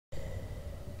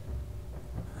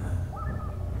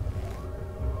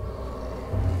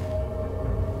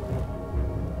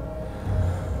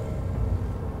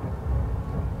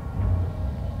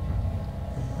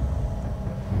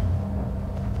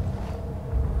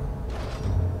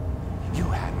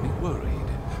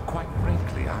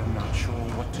I'm not sure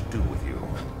what to do with you.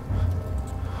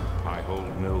 I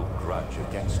hold no grudge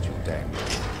against you, Daniel.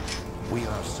 We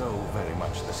are so very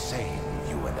much the same,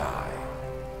 you and I.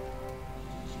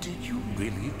 Did you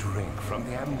really drink from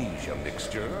the amnesia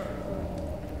mixture?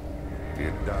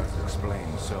 It does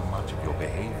explain so much of your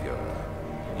behavior.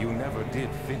 You never did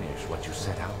finish what you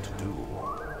set out to do.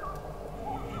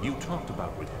 You talked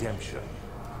about redemption,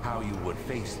 how you would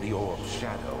face the orb's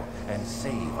shadow and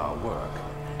save our work,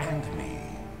 and me.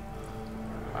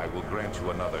 I will grant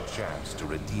you another chance to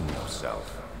redeem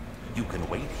yourself. You can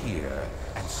wait here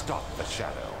and stop the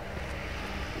shadow.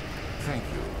 Thank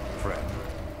you, friend.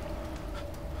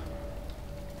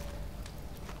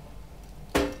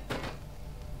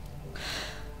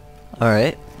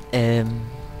 Alright,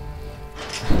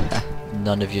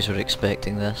 none of you were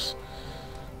expecting this.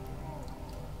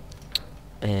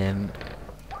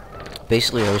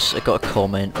 Basically I got a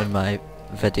comment on my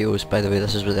videos. By the way,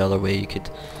 this is the other way you could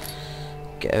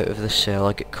get out of the cell.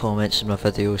 I get comments in my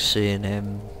videos saying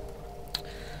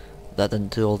that I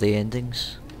didn't do all the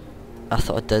endings. I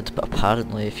thought I did, but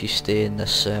apparently if you stay in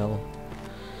this cell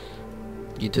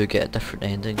you do get a different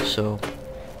ending, so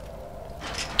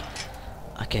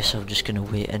I guess I'm just gonna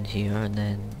wait in here and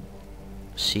then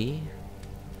see.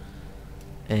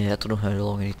 I don't know how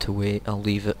long I need to wait. I'll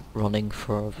leave it running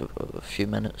for a few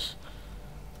minutes.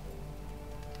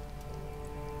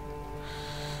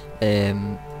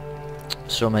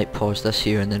 So I might pause this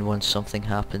here, and then once something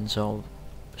happens I'll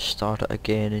start it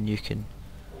again, and you can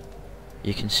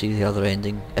see the other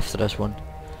ending if there is one.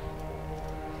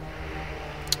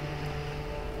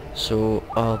 So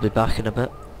I'll be back in a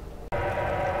bit.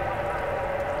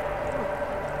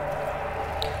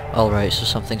 Alright, so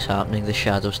something's happening. The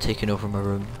shadow's taking over my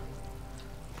room.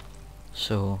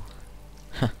 So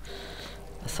I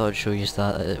thought I'd show you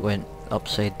that it went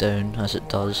upside down as it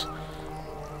does,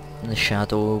 and the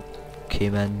shadow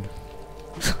came in.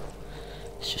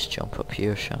 Let's just jump up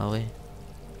here, shall we?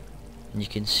 And you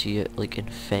can see it like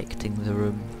infecting the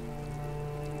room.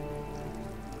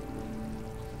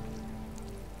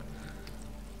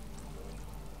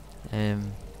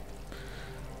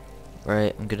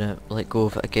 Right, I'm gonna let go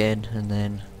of it again and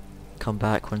then come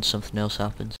back when something else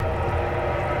happens.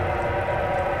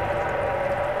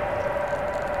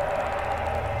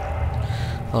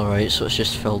 Alright, so it's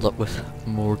just filled up with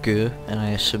more goo, and I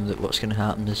assume that what's gonna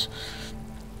happen is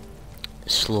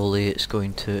slowly it's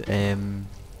going to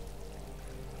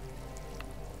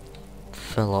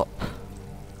fill up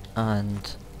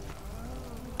and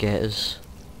get us,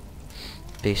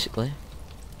 basically.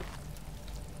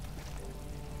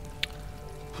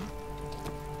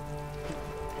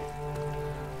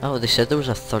 Oh, they said there was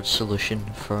a third solution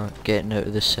for getting out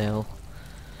of the cell.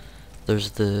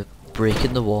 There's the break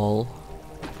in the wall.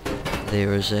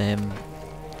 There's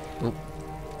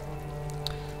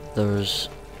there's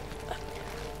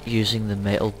using the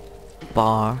metal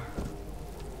bar,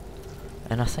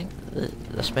 and I think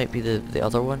this might be the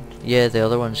other one. Yeah, the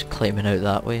other one's climbing out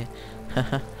that way.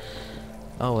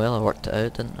 Oh well, I worked it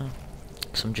out, didn't I?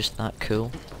 'Cause I'm just that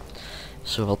cool.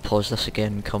 So I'll pause this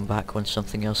again and come back when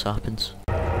something else happens.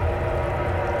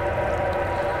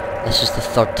 This is the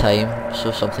third time,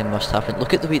 so something must happen.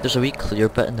 Look at the wee, there's a wee clear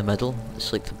bit in the middle.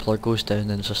 It's like the blur goes down and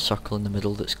there's a circle in the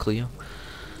middle that's clear.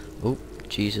 Oh,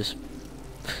 Jesus.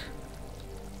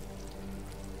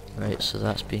 Right, so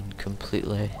that's been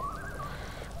completely...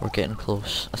 We're getting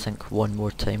close. I think one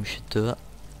more time should do it.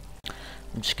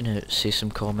 I'm just gonna say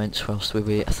some comments whilst we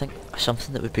wait. I think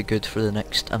something that would be good for the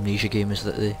next Amnesia game is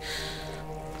that they...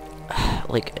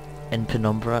 like, in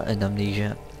Penumbra and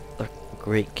Amnesia, they're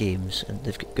great games and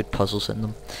they've got good puzzles in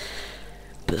them,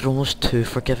 but they're almost too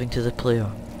forgiving to the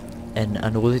player, and I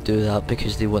know they do that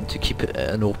because they want to keep it at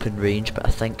an open range, but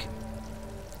I think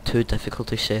two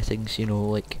difficulty settings, you know,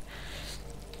 like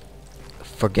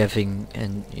forgiving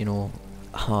and, you know,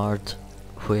 hard,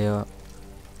 where,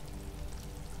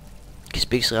 because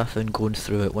basically I found going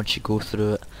through it, once you go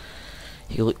through it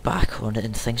you look back on it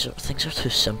and things are too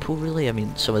simple, really. I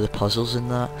mean, some of the puzzles in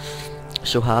that,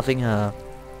 so having an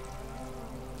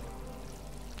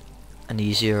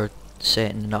easier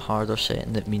setting and a harder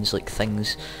setting, that means like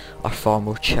things are far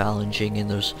more challenging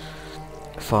and there's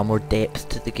far more depth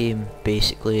to the game,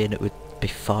 basically, and it would be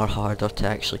far harder to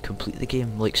actually complete the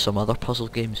game, like some other puzzle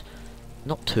games.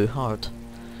 Not too hard,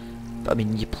 but I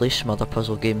mean, you play some other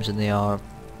puzzle games and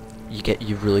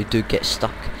you really do get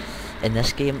stuck. In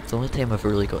this game, the only time I've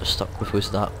really got stuck with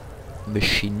was that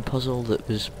machine puzzle that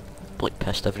was like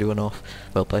pissed everyone off.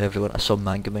 Well, by everyone, I saw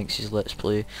Mangaminx's Let's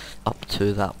Play up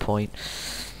to that point,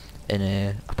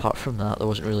 and apart from that there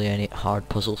wasn't really any hard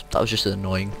puzzles. That was just an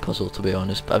annoying puzzle, to be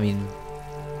honest, but I mean,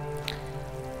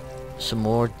 some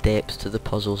more depth to the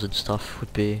puzzles and stuff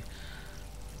would be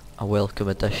a welcome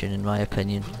addition in my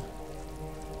opinion.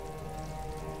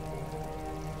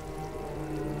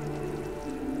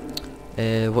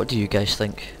 What do you guys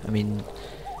think? I mean,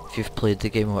 if you've played the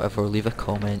game or whatever, leave a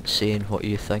comment saying what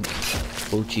you think.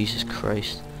 Oh Jesus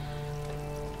Christ.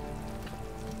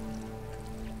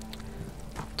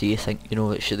 Do you think, you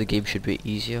know, the game should be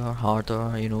easier,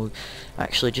 harder, you know?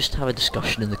 Actually, just have a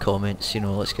discussion in the comments, you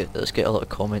know, let's get a lot of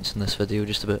comments in this video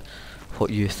just about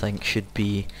what you think should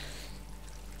be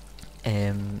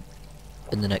in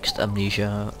the next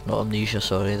Amnesia, not Amnesia,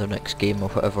 sorry, the next game or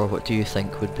whatever. What do you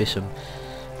think would be some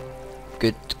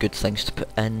good things to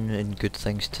put in and good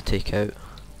things to take out?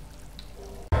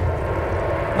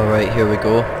 Alright, here we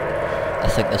go. I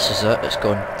think this is it. It's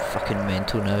gone fucking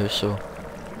mental now, so...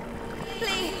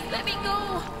 Please, let me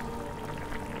go!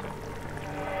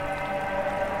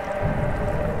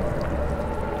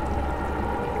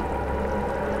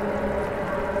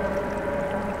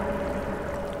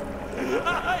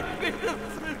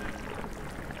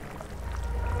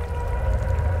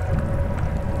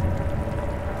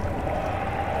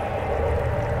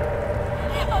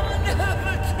 I'll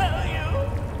never tell you!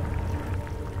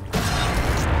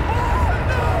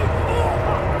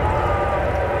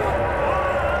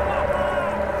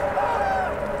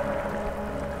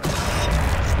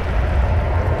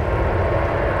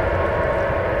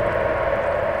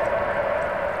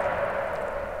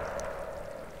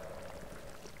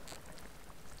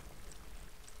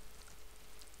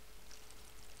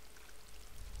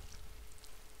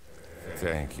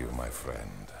 Thank you, my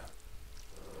friend.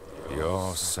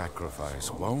 Your sacrifice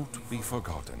won't be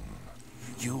forgotten.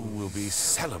 You will be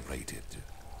celebrated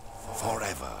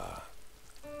forever.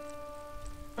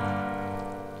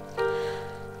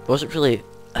 Wasn't really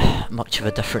much of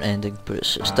a different ending, but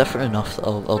it's different enough that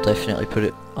I'll definitely put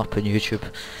it up on YouTube.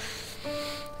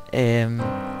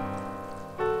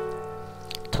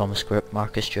 Thomas Grip,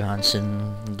 Marcus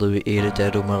Johansson, Louis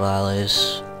Heredero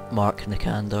Morales, Mark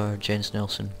Nikander, Jens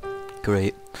Nelson.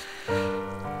 Great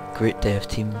dev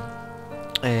team.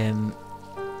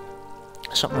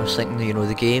 Something I was thinking, you know,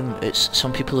 the game, it's,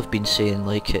 some people have been saying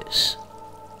like it's,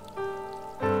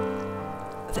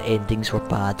 the endings were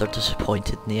bad, they're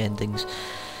disappointed in the endings.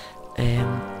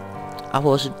 I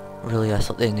wasn't really, I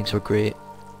thought the endings were great.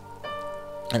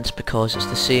 And it's because it's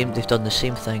the same, they've done the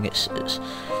same thing, it's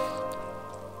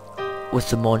with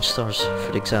the monsters,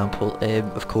 for example.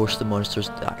 Of course the monsters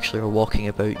actually are walking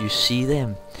about, you see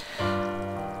them.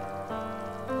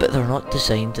 But they're not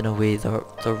designed in a way, they're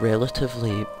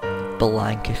relatively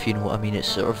blank, if you know what I mean. It's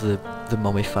sort of the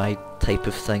mummified type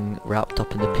of thing wrapped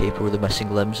up in the paper with the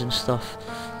missing limbs and stuff.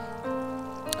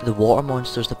 The water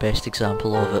monster's the best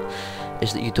example of it,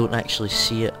 is that you don't actually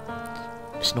see it.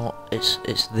 It's not,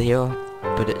 it's there,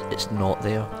 but it's not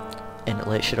there. And it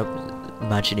lets your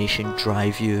imagination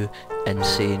drive you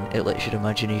insane, it lets your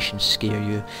imagination scare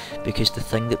you, because the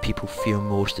thing that people fear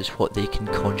most is what they can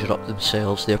conjure up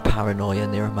themselves, their paranoia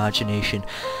and their imagination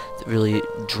that really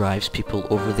drives people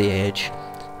over the edge.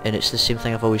 And it's the same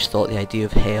thing I've always thought, the idea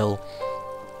of hell.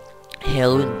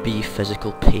 Hell wouldn't be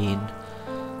physical pain.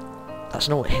 That's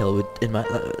not what hell would,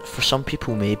 for some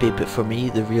people maybe, but for me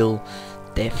the real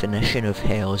definition of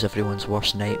hell is everyone's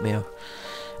worst nightmare.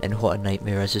 And what a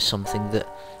nightmare is something that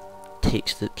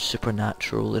takes the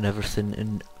supernatural and everything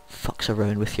and fucks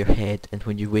around with your head, and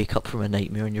when you wake up from a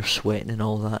nightmare and you're sweating and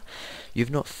all that, you've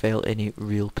not felt any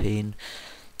real pain.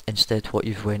 Instead what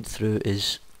you've went through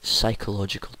is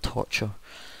psychological torture,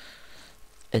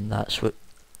 and that's what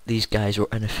these guys were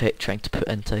in effect trying to put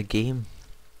into a game.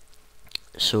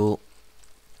 So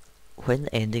when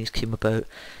the endings came about,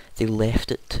 they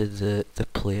left it to the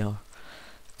player,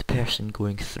 the person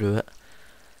going through it.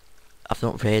 I've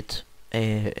not read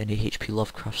any H.P.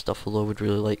 Lovecraft stuff, although I would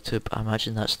really like to, but I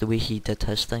imagine that's the way he did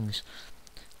his things,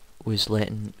 was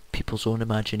letting people's own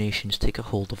imaginations take a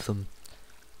hold of them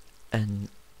and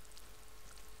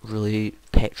really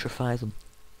petrify them.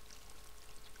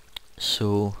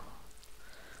 So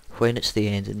when it's the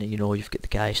end and you know you've got the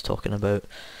guys talking about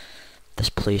this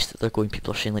place that they're going,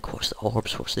 people are saying like, what's the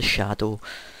orbs, what's the shadow,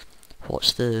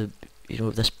 what's the, you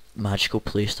know, this magical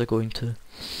place they're going to.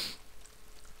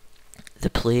 The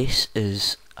place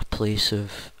is a place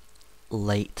of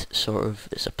light, sort of.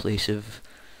 It's a place of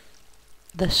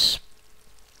this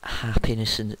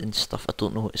happiness and stuff. I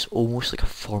don't know, it's almost like a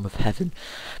form of heaven,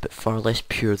 but far less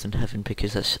pure than heaven,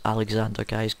 because this Alexander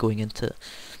guy is going into it,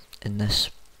 and this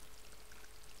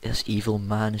evil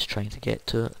man is trying to get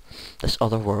to it. This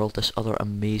other world, this other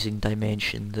amazing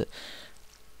dimension that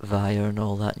Vire and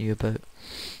all that knew about,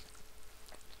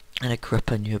 and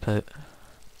Agrippa knew about.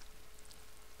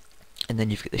 And then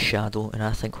you've got the shadow, and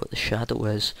I think what the shadow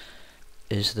is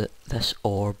that this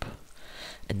orb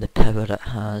and the power it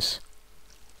has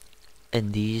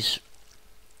in these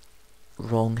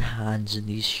wrong hands, in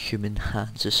these human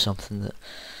hands, is something that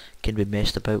can be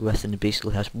messed about with, and it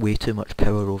basically has way too much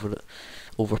power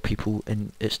over people,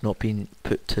 and it's not being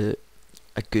put to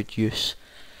a good use.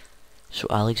 So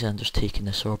Alexander's taking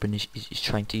this orb and he's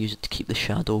trying to use it to keep the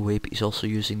shadow away, but he's also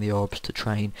using the orbs to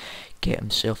try and get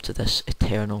himself to this a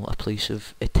place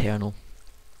of eternal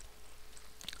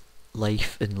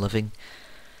life and living.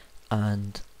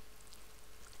 And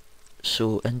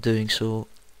so in doing so,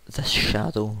 this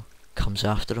shadow comes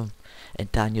after him,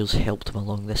 and Daniel's helped him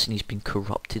along this, and he's been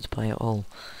corrupted by it all.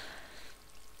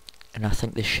 And I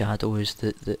think the shadow is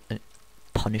the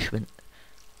punishment,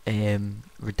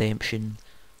 redemption,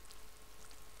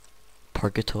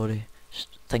 purgatory,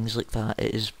 things like that.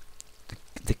 It is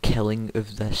the killing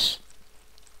of this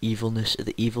evilness.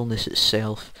 The evilness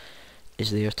itself is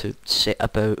there to set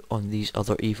about on these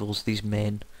other evils, these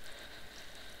men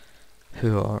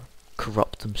who are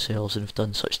corrupt themselves and have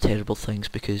done such terrible things,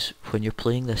 because when you're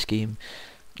playing this game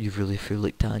you really feel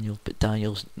like Daniel, but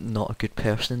Daniel's not a good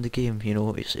person in the game, you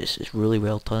know. It's really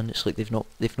well done. It's like they've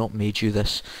not made you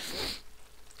this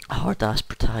hard ass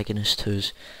protagonist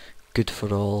who's good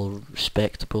for all,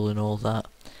 respectable and all that.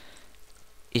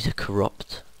 He's a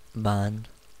corrupt man,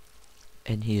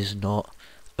 and he is not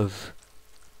of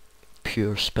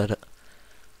pure spirit.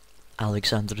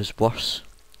 Alexander is worse,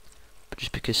 but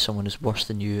just because someone is worse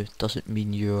than you doesn't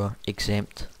mean you're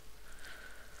exempt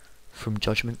from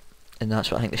judgment. And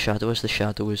that's what I think the shadow is. The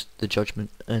shadow is the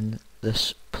judgment, and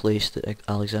this place that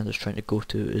Alexander's trying to go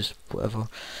to is whatever.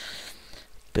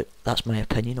 But that's my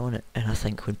opinion on it, and I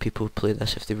think when people play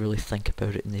this, if they really think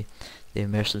about it and they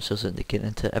immerse themselves in it, they get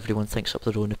into it, everyone thinks up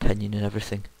their own opinion and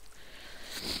everything.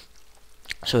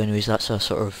 So anyways, that's a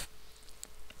sort of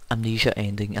Amnesia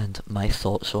ending and my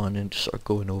thoughts on and just sort of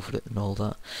going over it and all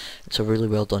that. It's a really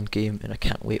well done game, and I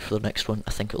can't wait for the next one.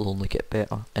 I think it'll only get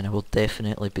better, and I will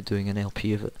definitely be doing an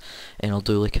LP of it, and I'll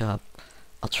do like what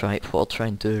I'll try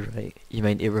and do, right, you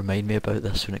might need to remind me about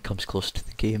this when it comes close to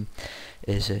the game,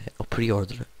 is I'll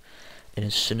pre-order it, and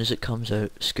as soon as it comes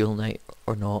out, school night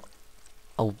or not,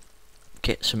 I'll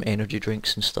get some energy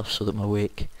drinks and stuff so that I'm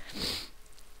awake,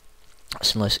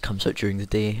 unless it comes out during the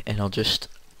day, and I'll just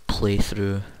play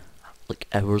through like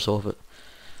hours of it.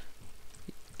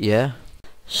 Yeah.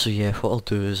 So yeah, what I'll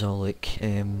do is I'll like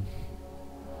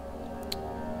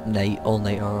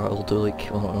all-nighter, I'll do like,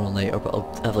 well not an all-nighter, but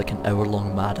I'll have like an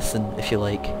hour-long marathon, if you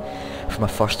like, for my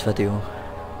first video,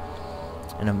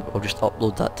 and I'll just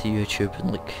upload that to YouTube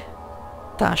in like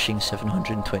dashing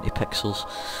 720 pixels.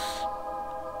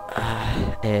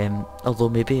 Although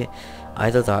maybe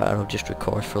either that or I'll just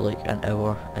record for like an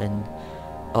hour and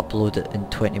upload it in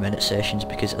 20-minute sessions,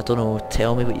 because I don't know,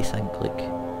 tell me what you think, like,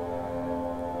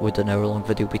 would an hour-long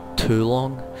video be too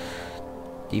long?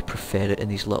 Do you prefer it in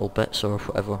these little bits or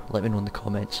whatever? Let me know in the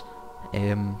comments.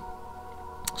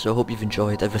 So I hope you've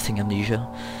enjoyed everything Amnesia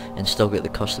and still get the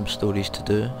custom stories to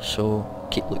do, so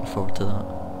keep looking forward to that.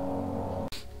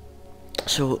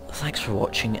 So thanks for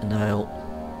watching, and I'll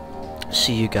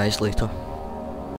see you guys later.